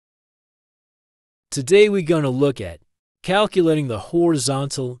Today we're going to look at calculating the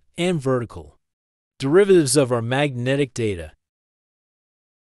horizontal and vertical derivatives of our magnetic data.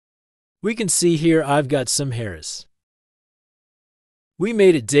 We can see here I've got some hairs. We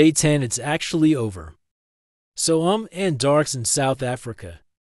made it day 10, it's actually over. So and darks in South Africa.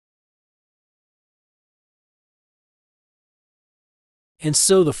 And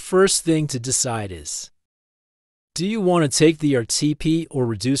so the first thing to decide is, do you want to take the RTP or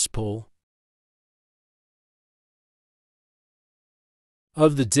reduced pole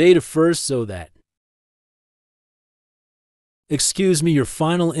of the data first so that, your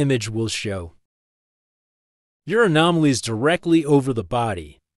final image will show your anomalies directly over the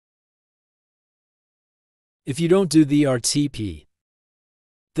body. If you don't do the RTP,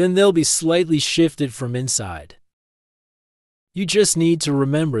 then they'll be slightly shifted from inside. You just need to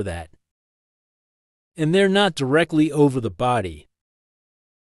remember that. And they're not directly over the body.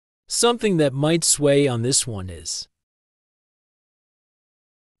 Something that might sway on this one is,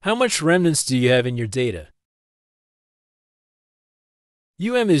 how much remnants do you have in your data?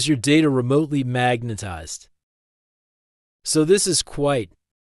 Is your data remotely magnetized? So this is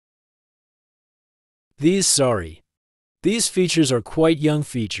these features are quite young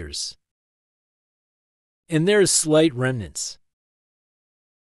features. And there is slight remnants.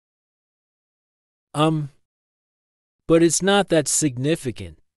 But it's not that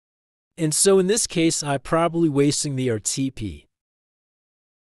significant. And so in this case, I'm probably wasting the RTP.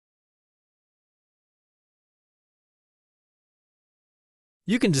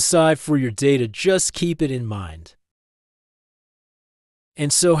 You can decide for your data, just keep it in mind.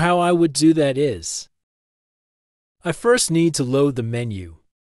 And so how I would do that is, I first need to load the menu.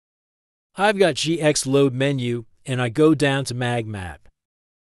 I've got GX load menu, and I go down to MagMap.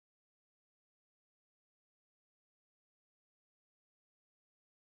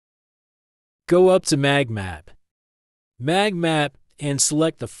 Go up to MagMap, and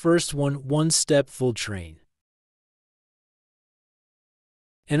select the first one-step full train.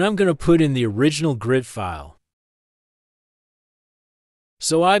 And I'm going to put in the original grid file.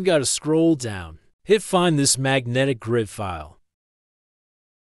 So I've got to scroll down, hit find this magnetic grid file.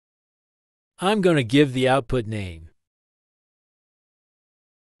 I'm going to give the output name.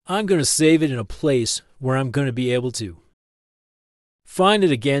 I'm going to save it in a place where I'm going to be able to find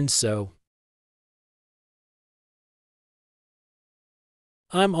it again, so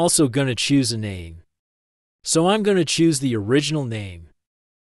I'm also going to choose a name. So I'm going to choose the original name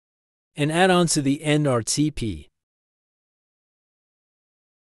and add on to the end RTP.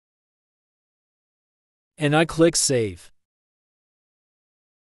 And I click Save.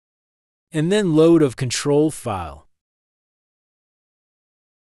 And then Load of Control File.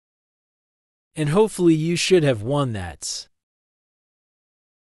 And hopefully you should have one that's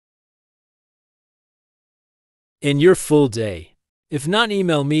in your full day. If not,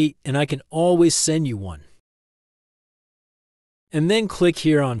 email me and I can always send you one. And then click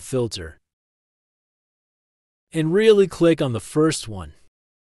here on Filter. And really click on the first one.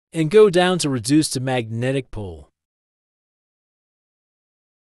 And go down to Reduce to Magnetic Pole.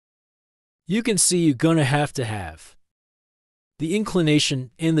 You can see you're going to have the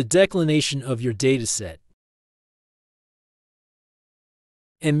inclination and the declination of your dataset.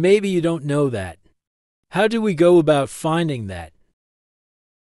 And maybe you don't know that. How do we go about finding that?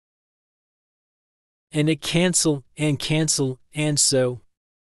 And it cancel, and so.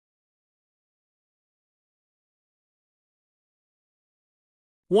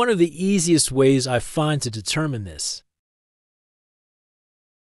 One of the easiest ways I find to determine this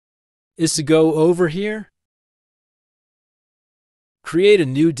is to go over here, create a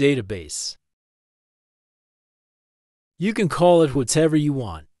new database. You can call it whatever you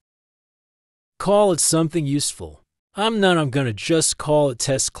want. Call it something useful. I'm going to just call it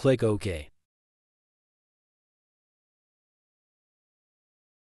test, click OK.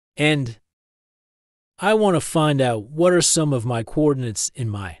 And I want to find out what are some of my coordinates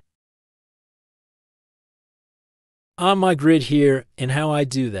on my grid here, and how I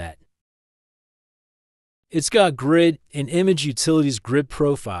do that. It's got grid and image utilities grid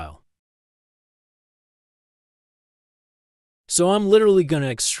profile. So I'm literally going to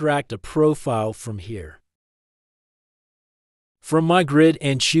extract a profile from here, from my grid,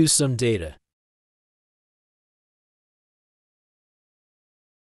 and choose some data.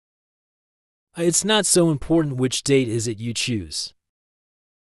 It's not so important which date is it you choose.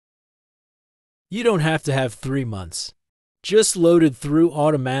 You don't have to have 3 months. Just load it through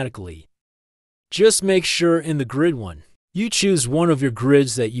automatically. Just make sure in the grid one, you choose one of your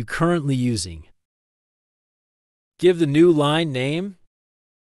grids that you're currently using. Give the new line name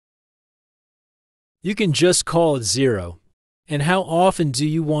You can just call it 0. And how often do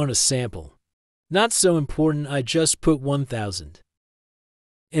you want a sample? Not so important, I just put 1000.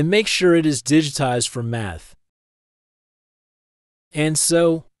 And make sure it is digitized for math. And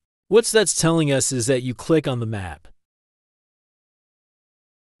so, what that's telling us is that you click on the map.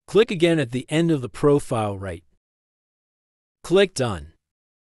 Click again at the end of the profile right. Click Done.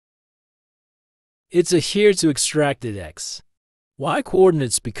 It's here to extracted x, y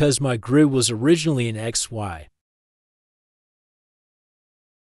coordinates because my grid was originally in x, y.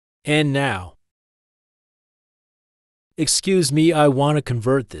 And now, excuse me, I want to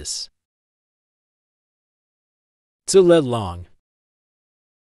convert this to let long.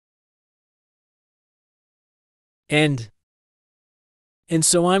 And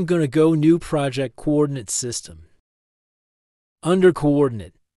so I'm going to go New Project Coordinate System. Under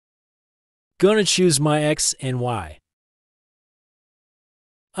Coordinate, gonna choose my x and y.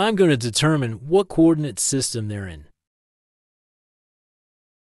 I'm going to determine what coordinate system they're in.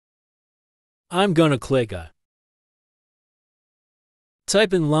 I'm going to click a.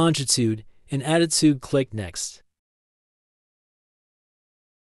 Type in longitude and attitude, click Next.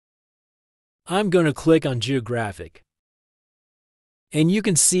 I'm going to click on Geographic. And you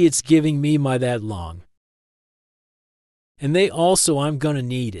can see it's giving me my that long. And I'm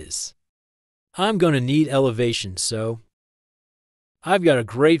going to need elevation, so I've got a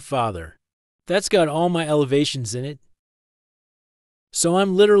great father. That's got all my elevations in it. So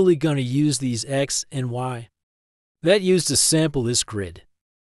I'm literally going to use these x and y that used to sample this grid.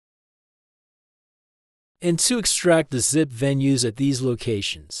 And to extract the zip venues at these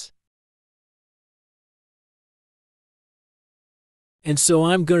locations. And so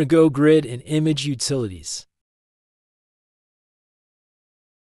I'm going to go Grid and Image Utilities.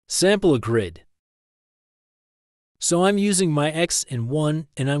 Sample a grid. So I'm using my x and 1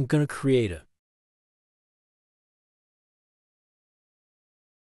 and I'm going to create a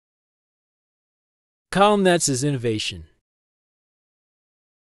column that says Innovation.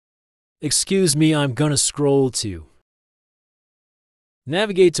 Excuse me, I'm going to scroll to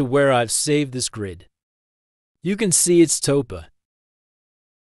navigate to where I've saved this grid. You can see it's Topa.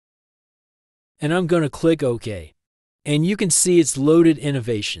 And I'm going to click OK. And you can see it's loaded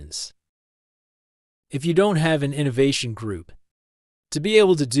innovations. If you don't have an innovation group, to be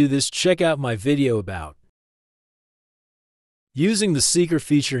able to do this, check out my video about using the seeker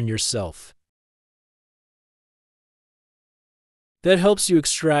feature in yourself. That helps you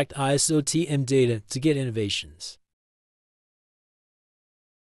extract ISO TM data to get innovations.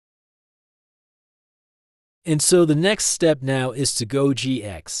 And so the next step now is to go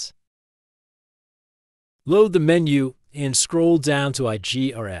GX. Load the menu and scroll down to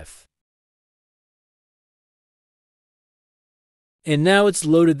IGRF. And now it's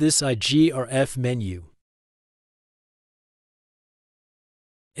loaded this IGRF menu.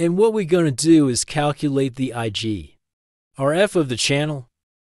 And what we're going to do is calculate the IGRF of the channel.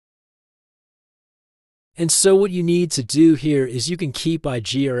 And so what you need to do here is you can keep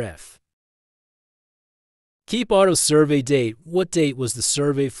IGRF. Keep auto survey date. What date was the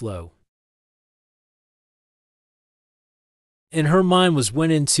survey flow? And her mine was when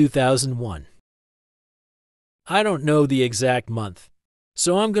in 2001. I don't know the exact month,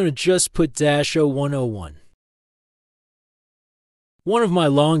 so I'm going to just put -0101. One of my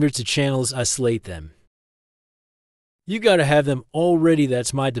longer to channels, isolate them. You gotta have them already,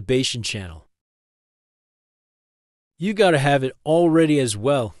 that's my debation channel. You gotta have it already as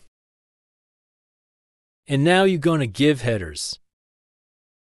well. And now you're gonna give headers.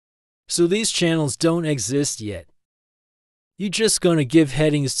 So these channels don't exist yet. You're just gonna give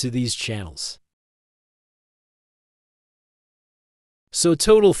headings to these channels. So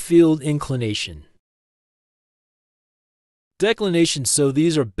total field inclination. Declination, so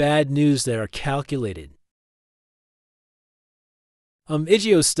these are bad news that are calculated.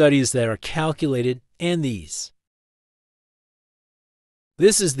 IGEO studies that are calculated, and these.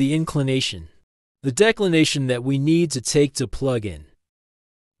 This is the inclination. The declination that we need to take to plug in.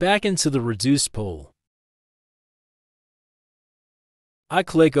 Back into the reduced pole. I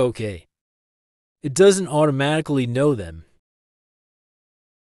click OK. It doesn't automatically know them.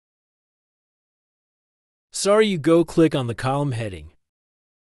 Sorry, you go click on the column heading.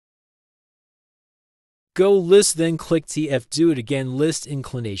 Go list, then click TF, do it again, list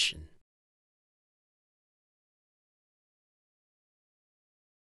inclination.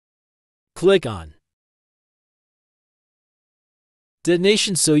 Click on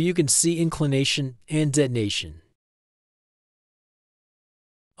detonation so you can see inclination and detonation.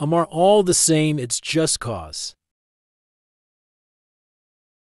 Are all the same, it's just cause.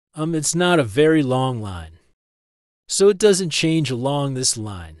 It's not a very long line, so it doesn't change along this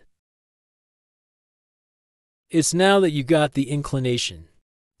line. It's now that you got the inclination,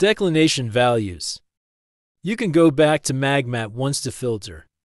 declination values. You can go back to MagMap once to filter.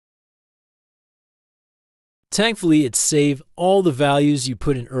 Thankfully, it saved all the values you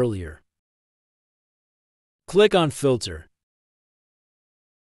put in earlier. Click on Filter.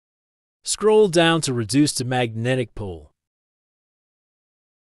 Scroll down to reduce to magnetic pole.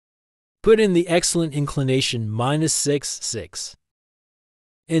 Put in the excellent inclination -6.6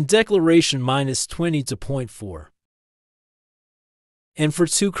 and declaration -20 to 0.4. And for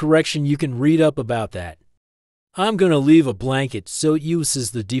 2 correction, you can read up about that. I'm going to leave a blanket so it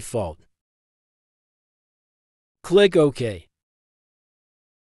uses the default. Click OK.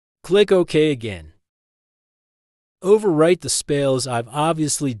 Click OK again. Overwrite the spells. I've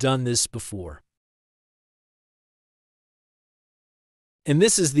obviously done this before. And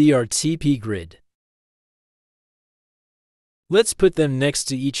this is the RTP grid. Let's put them next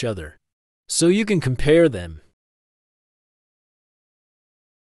to each other so you can compare them.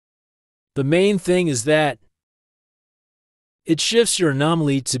 The main thing is that it shifts your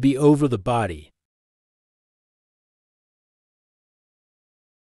anomaly to be over the body.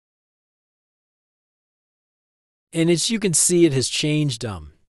 And as you can see, it has changed.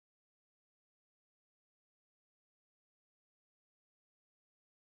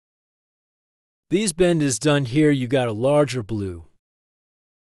 These bend is done here. You got a larger blue.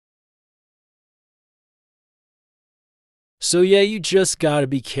 So yeah, you just gotta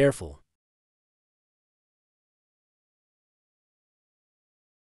be careful.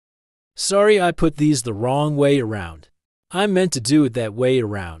 Sorry, I put these the wrong way around. I meant to do it that way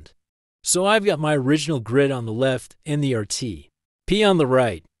around. So I've got my original grid on the left and the RTP on the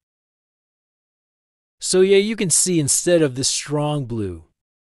right. So yeah, you can see instead of this strong blue,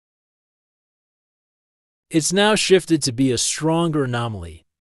 it's now shifted to be a stronger anomaly,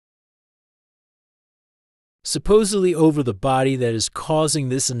 supposedly over the body that is causing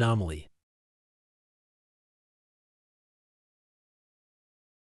this anomaly.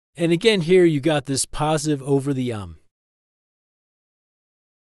 And again here you got this positive over the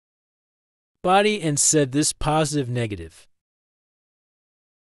body and said this positive negative.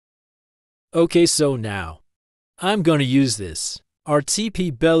 Okay, so now I'm going to use this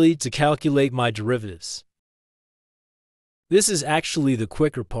RTP belly to calculate my derivatives. This is actually the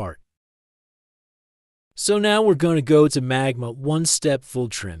quicker part. So now we're going to go to Magma one-step full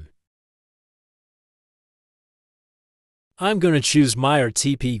trim. I'm going to choose my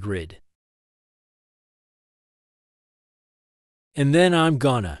RTP grid. And then I'm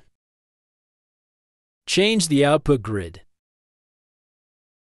gonna change the output grid.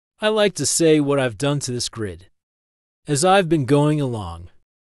 I like to say what I've done to this grid as I've been going along.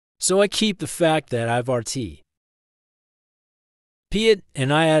 So I keep the fact that I've RTP it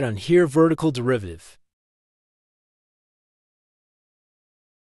and I add on here vertical derivative.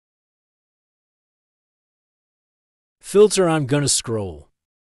 Filter, I'm gonna scroll.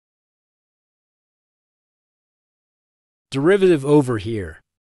 Derivative over here.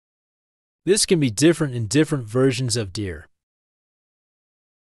 This can be different in different versions of Deer.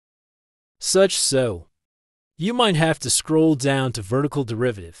 So, you might have to scroll down to vertical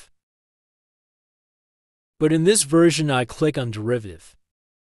derivative. But in this version I click on derivative.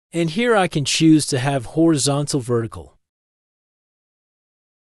 And here I can choose to have horizontal vertical.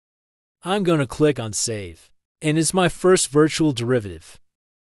 I'm going to click on save. And it's my first virtual derivative.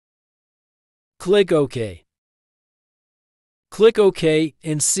 Click OK. Click OK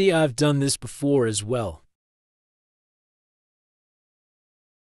and see I've done this before as well.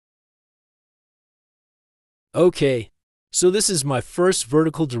 Okay, so this is my first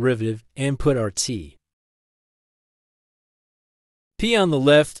vertical derivative and put RT. P on the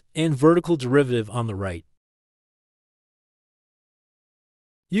left and vertical derivative on the right.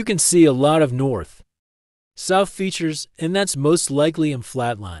 You can see a lot of north, south features, and that's most likely in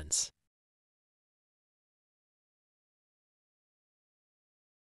flat lines.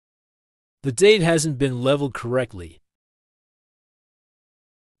 The date hasn't been leveled correctly,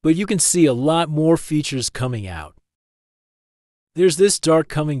 but you can see a lot more features coming out. There's this dark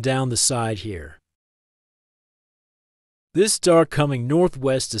coming down the side here. This dark coming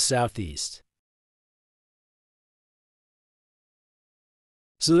northwest to southeast.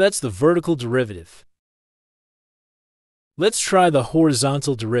 So that's the vertical derivative. Let's try the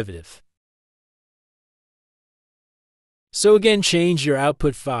horizontal derivative. So again, change your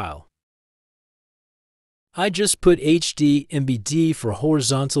output file. I just put HD and BD for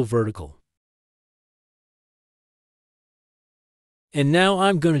horizontal vertical. And now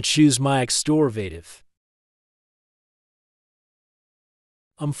I'm going to choose my x derivative.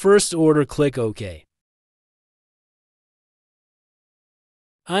 First order, click OK.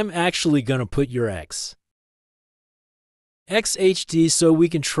 I'm actually going to put your xHD so we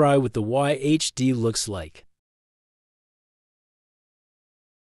can try what the yHD looks like.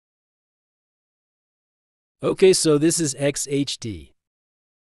 Okay, so this is xHD.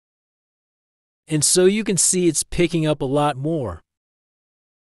 And so you can see it's picking up a lot more.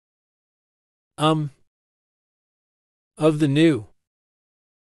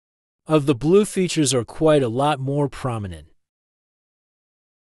 Of the blue features are quite a lot more prominent.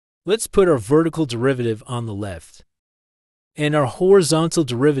 Let's put our vertical derivative on the left and our horizontal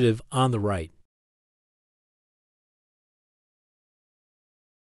derivative on the right.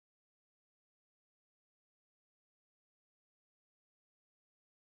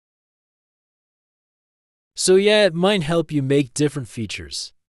 So yeah, it might help you make different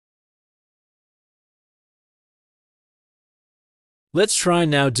features. Let's try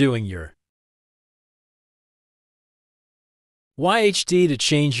now doing your yHD to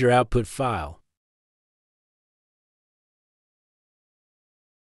change your output file.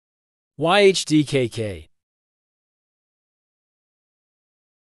 yHDKK.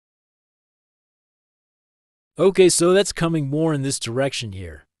 Okay, so that's coming more in this direction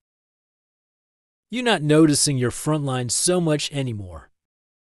here. You're not noticing your front line so much anymore.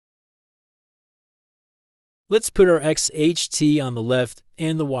 Let's put our xHT on the left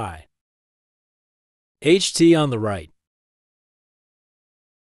and the yHT on the right.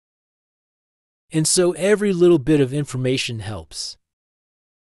 And so every little bit of information helps.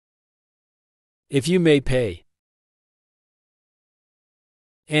 If you may pay.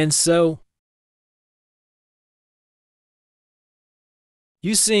 And so,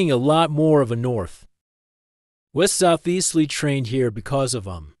 you're seeing a lot more of a north, west, southeasterly trend here because of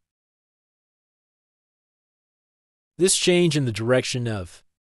this change in the direction of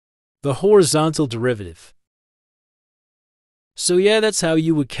the horizontal derivative. So yeah, that's how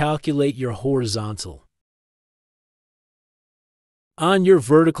you would calculate your horizontal on your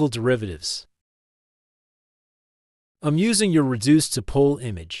vertical derivatives. I'm using your reduced to pole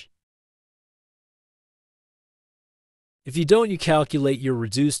image. If you don't, you calculate your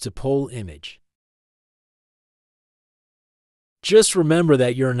reduced to pole image. Just remember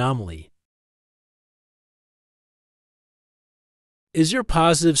that your anomaly is your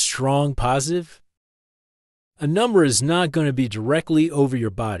positive strong positive. A number is not going to be directly over your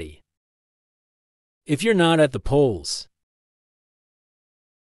body if you're not at the poles.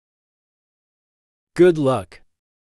 Good luck.